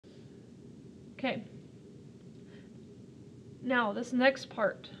Okay. Now, this next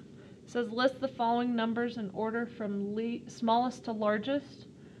part says list the following numbers in order from smallest to largest.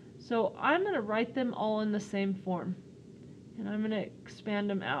 So I'm going to write them all in the same form, and I'm going to expand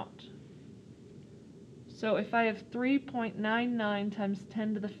them out. So if I have 3.99 times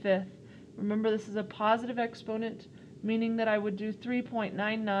 10 to the 5th, remember this is a positive exponent, meaning that I would do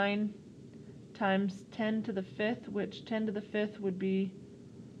 3.99 times 10 to the 5th, which 10 to the 5th would be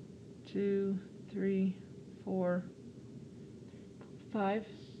 2, 3, 4, 5.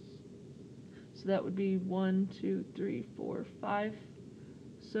 So that would be 1, 2, 3, 4, 5.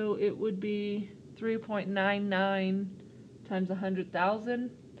 So it would be 3.99 times 100,000.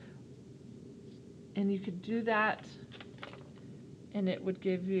 And you could do that, and it would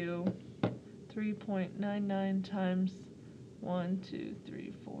give you 3.99 times 1, 2,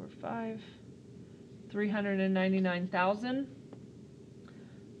 3, 4, 5, 399,000.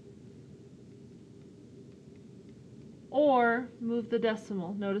 Or move the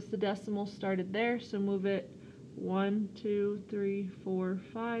decimal. Notice the decimal started there, so move it 1, 2, 3, 4,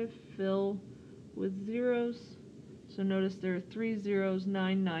 5, fill with zeros. So notice there are 3 zeros,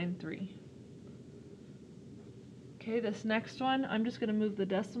 993. Okay, this next one, I'm just going to move the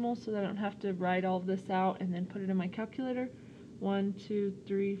decimal so that I don't have to write all of this out and then put it in my calculator. 1, 2,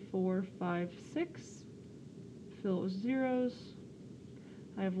 3, 4, 5, 6. Fill with zeros.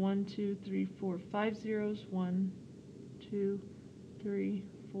 I have 1, 2, 3, 4, 5 zeros. 1, 2, 3,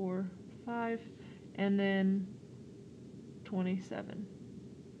 4, 5. And then 27.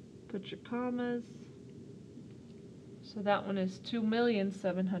 Put your commas. So that one is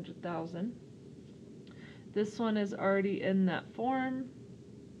 2,700,000. This one is already in that form,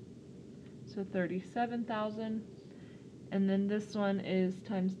 so 37,000. And then this one is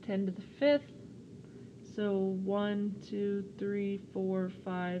times 10 to the 5th, so 1, 2, 3, 4,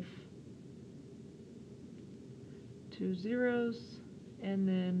 5, 2 zeros, and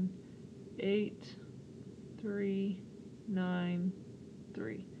then 8, 3, 9,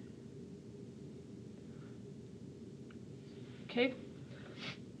 3. Okay,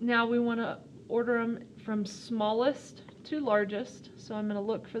 now we want to order them from smallest to largest. So I'm going to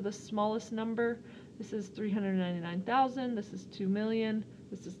look for the smallest number. This is 399,000. This is 2 million.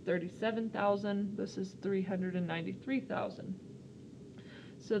 This is 37,000. This is 393,000.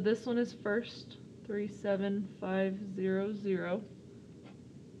 So this one is first, 37500.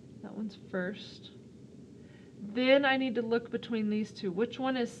 That one's first. Then I need to look between these two. Which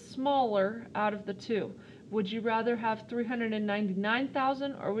one is smaller out of the two? Would you rather have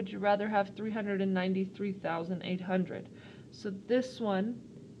 399,000 or would you rather have 393,800? So this one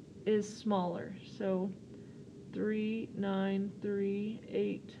is smaller. So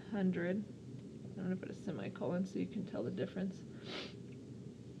 393,800. I'm going to put a semicolon so you can tell the difference.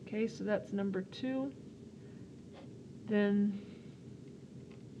 Okay, so that's number 2. Then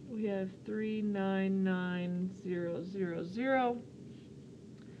we have 399,000.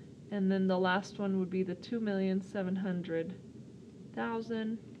 And then the last one would be the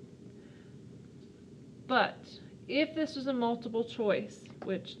 2,700,000. But if this was a multiple choice,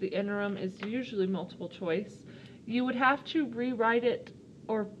 which the interim is usually multiple choice, you would have to rewrite it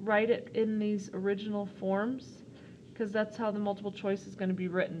or write it in these original forms, because that's how the multiple choice is going to be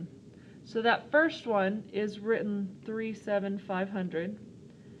written. So that first one is written 37500.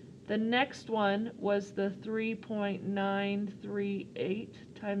 The next one was the 3.938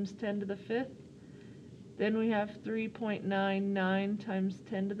 times 10 to the 5th. Then we have 3.99 times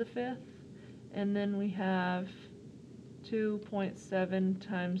 10 to the 5th. And then we have 2.7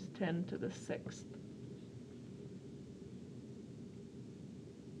 times 10 to the 6th.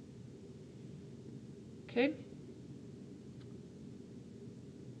 Okay?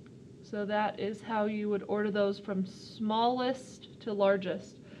 So that is how you would order those from smallest to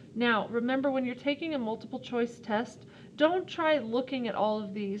largest. Now, remember when you're taking a multiple choice test, don't try looking at all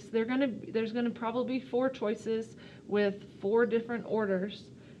of these. There's going to probably be 4 choices with 4 different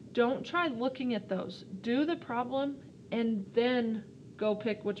orders. Don't try looking at those. Do the problem and then go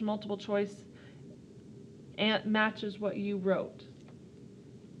pick which multiple choice matches what you wrote.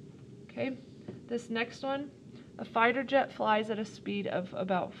 Okay, this next one, a fighter jet flies at a speed of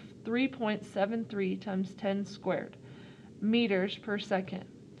about 3.73 times 10 squared meters per second.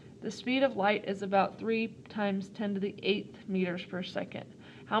 The speed of light is about 3 times 10 to the 8th meters per second.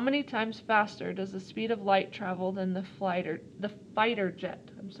 How many times faster does the speed of light travel than the fighter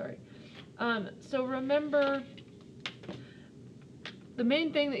jet? So remember, the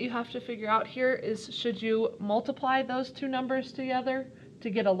main thing that you have to figure out here is, should you multiply those two numbers together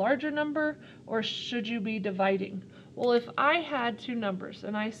to get a larger number, or should you be dividing? Well, if I had two numbers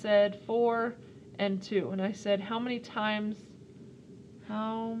and I said 4 and 2. And I said, how many times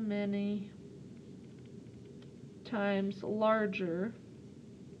larger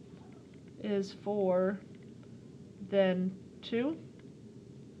is 4 than 2?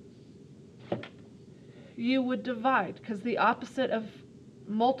 You would divide, because the opposite of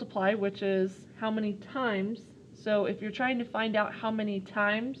multiply, which is how many times, so if you're trying to find out how many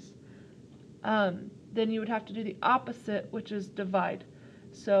times, then you would have to do the opposite, which is divide.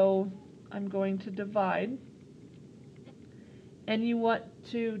 So I'm going to divide, and you want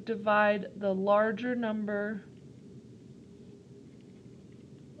to divide the larger number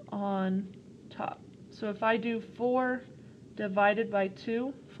on top. So if I do 4 divided by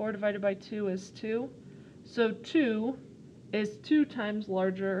 2, 4 divided by 2 is 2. So 2 is 2 times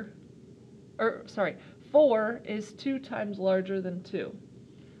larger, or sorry, 4 is 2 times larger than 2.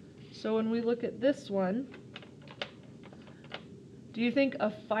 So when we look at this one, do you think a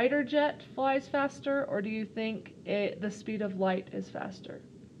fighter jet flies faster, or do you think the speed of light is faster?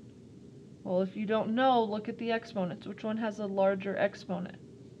 Well, if you don't know, look at the exponents. Which one has a larger exponent?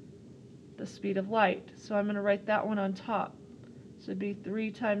 The speed of light. So I'm going to write that one on top. So it'd be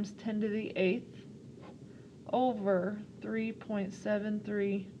 3 times 10 to the 8th over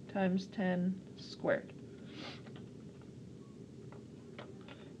 3.73 times 10 squared.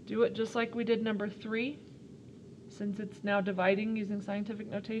 Do it just like we did number 3. Since it's now dividing using scientific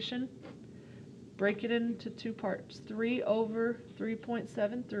notation, break it into 2 parts. 3 over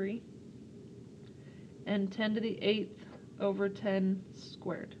 3.73 and 10 to the 8th over 10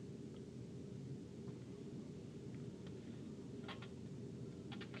 squared.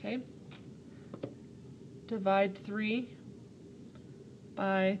 Okay. Divide 3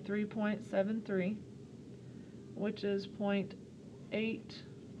 by 3.73, which is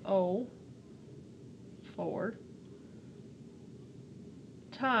 0.804,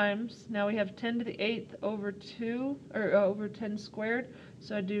 times, now we have 10 to the 8th over 2, or over 10 squared,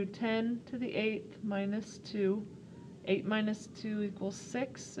 so I do 10 to the 8th minus 2. 8 minus 2 equals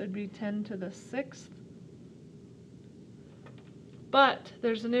 6, so it'd be 10 to the 6th. But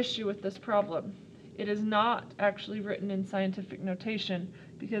there's an issue with this problem. It is not actually written in scientific notation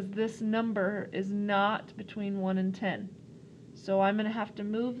because this number is not between 1 and 10. So I'm going to have to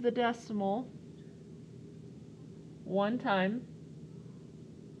move the decimal 1 time.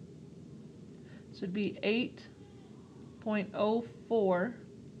 So it'd be 8.04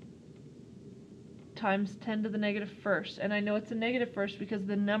 times 10 to the negative first. And I know it's a negative first because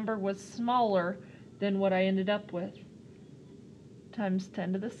the number was smaller than what I ended up with. Times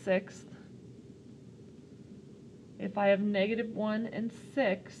 10 to the 6th. If I have -1 and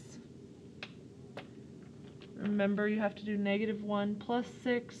 6, remember you have to do -1 plus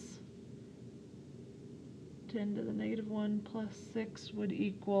 6. 10 to the -1 plus 6 would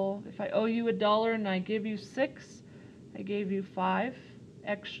equal, if I owe you $1 and I give you 6, I gave you 5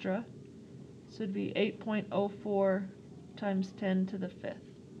 extra. So it'd be 8.04 times 10 to the 5th.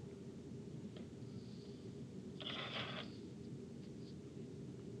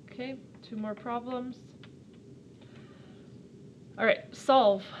 Okay, 2 more problems. All right,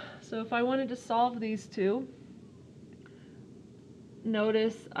 solve. So if I wanted to solve these two,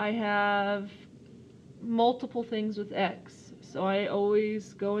 notice I have multiple things with x. So I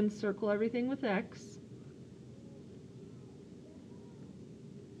always go and circle everything with x.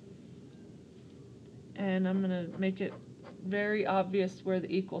 And I'm going to make it very obvious where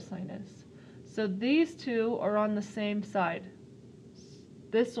the equal sign is. So these two are on the same side.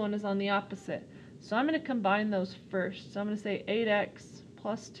 This one is on the opposite. So I'm going to combine those first. So I'm going to say 8x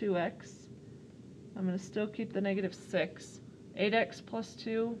plus 2x. I'm going to still keep the -6. 8x plus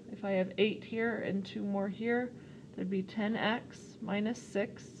 2, if I have 8 here and 2 more here, that'd be 10x minus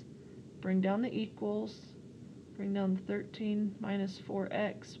 6. Bring down the equals. Bring down the 13 minus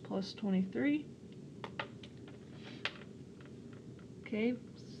 4x plus 23. Okay,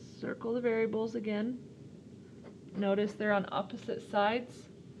 circle the variables again. Notice they're on opposite sides,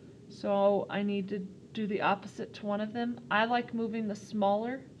 so I need to do the opposite to one of them. I like moving the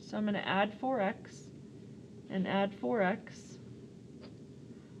smaller, so I'm going to add 4x and add 4x.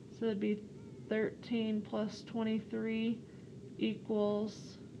 So it'd be 13 plus 23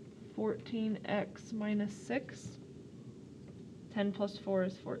 equals 14x minus 6. 10 plus 4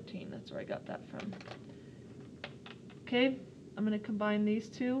 is 14. That's where I got that from. Okay, I'm going to combine these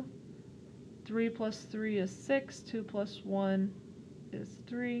two. 3 plus 3 is 6. 2 plus 1 is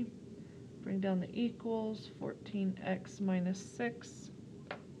 3. Bring down the equals. 14x minus 6.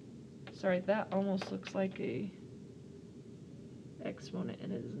 Sorry, that almost looks like a exponent,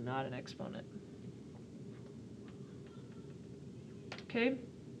 and it is not an exponent.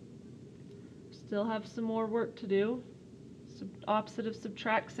 Still have some more work to do. Opposite of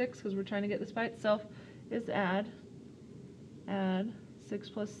subtract 6, because we're trying to get this by itself, is add. Add. 6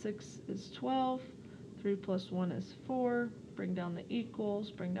 plus 6 is 12. 3 plus 1 is 4. Bring down the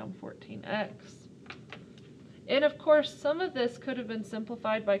equals. Bring down 14x. And of course, some of this could have been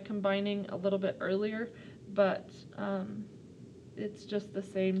simplified by combining a little bit earlier, but it's just the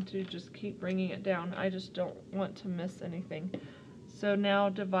same to just keep bringing it down. I just don't want to miss anything. So now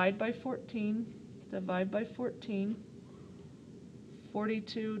divide by 14. Divide by 14.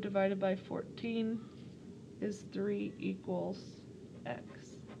 42 divided by 14 is 3 equals x.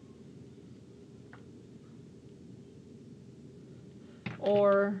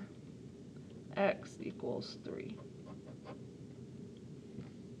 Or x equals 3.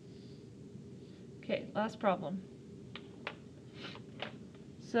 Okay, last problem.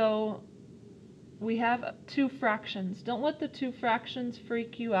 So we have two fractions. Don't let the two fractions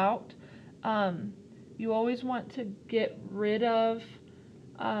freak you out. You always want to get rid of,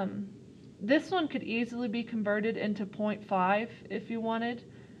 this one could easily be converted into 0.5 if you wanted,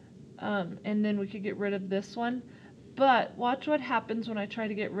 and then we could get rid of this one. But watch what happens when I try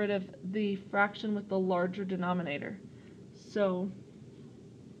to get rid of the fraction with the larger denominator. So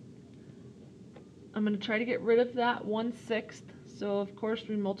I'm going to try to get rid of that 1/6. So of course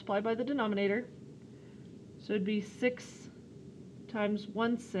we multiply by the denominator. So it'd be 6 times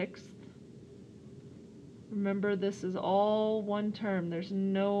 1/6. Remember, this is all one term. There's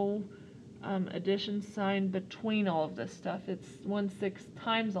no addition sign between all of this stuff. It's 1/6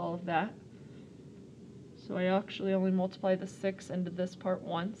 times all of that. So I actually only multiply the 6 into this part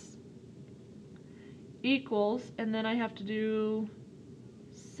once. Equals, and then I have to do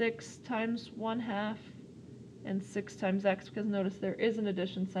 6 times 1/2 and 6 times x, because notice there is an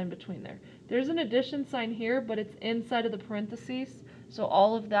addition sign between there. There's an addition sign here, but it's inside of the parentheses, so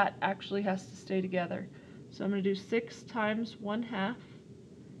all of that actually has to stay together. So I'm going to do 6 times 1/2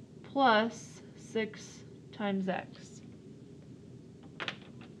 plus 6 times x.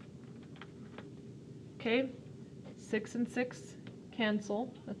 Okay, 6 and 6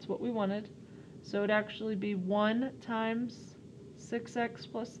 cancel. That's what we wanted. So it'd actually be 1 times 6x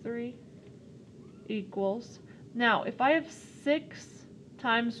plus 3 equals. Now, if I have 6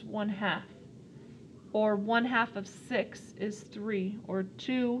 times 1/2, or 1/2 of 6 is 3, or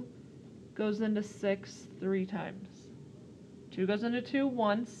 2 goes into 6 3 times. 2 goes into 2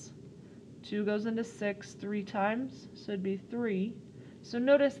 once, 2 goes into 6 3 times, so it'd be 3. So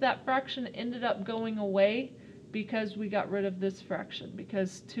notice that fraction ended up going away because we got rid of this fraction,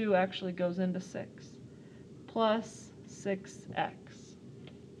 because 2 actually goes into 6, plus 6x.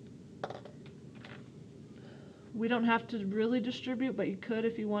 We don't have to really distribute, but you could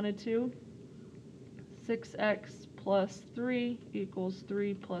if you wanted to. 6x plus 3 equals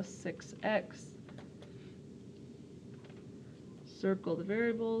 3 plus 6x. Circle the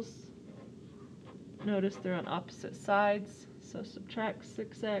variables. Notice they're on opposite sides, so subtract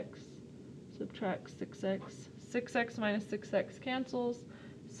 6x, subtract 6x. 6x minus 6x cancels.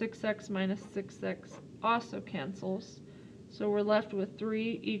 6x minus 6x also cancels. So we're left with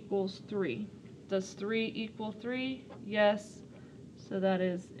 3 equals 3. Does 3 equal 3? Yes. So that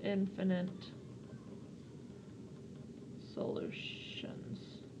is infinite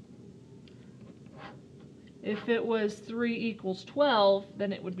solutions. If it was 3 equals 12,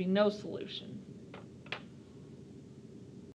 then it would be no solution.